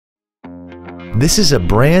This is a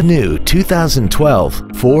brand new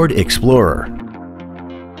 2012 Ford Explorer.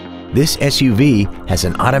 This SUV has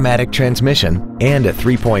an automatic transmission and a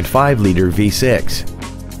 3.5-liter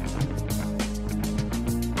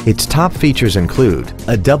V6. Its top features include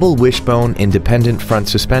a double wishbone independent front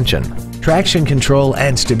suspension, traction control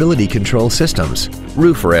and stability control systems,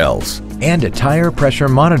 roof rails, and a tire pressure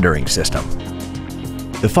monitoring system.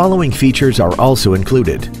 The following features are also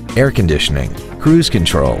included: air conditioning, cruise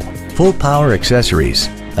control, full power accessories,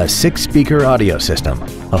 a 6-speaker audio system,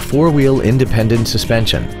 a 4-wheel independent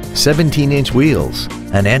suspension, 17-inch wheels,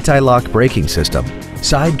 an anti-lock braking system,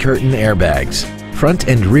 side curtain airbags, front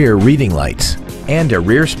and rear reading lights, and a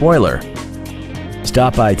rear spoiler.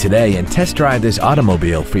 Stop by today and test drive this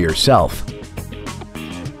automobile for yourself.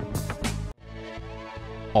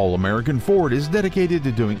 All American Ford is dedicated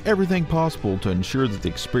to doing everything possible to ensure that the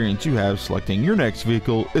experience you have selecting your next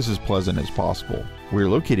vehicle is as pleasant as possible. We're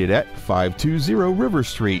located at 520 River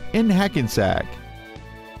Street in Hackensack.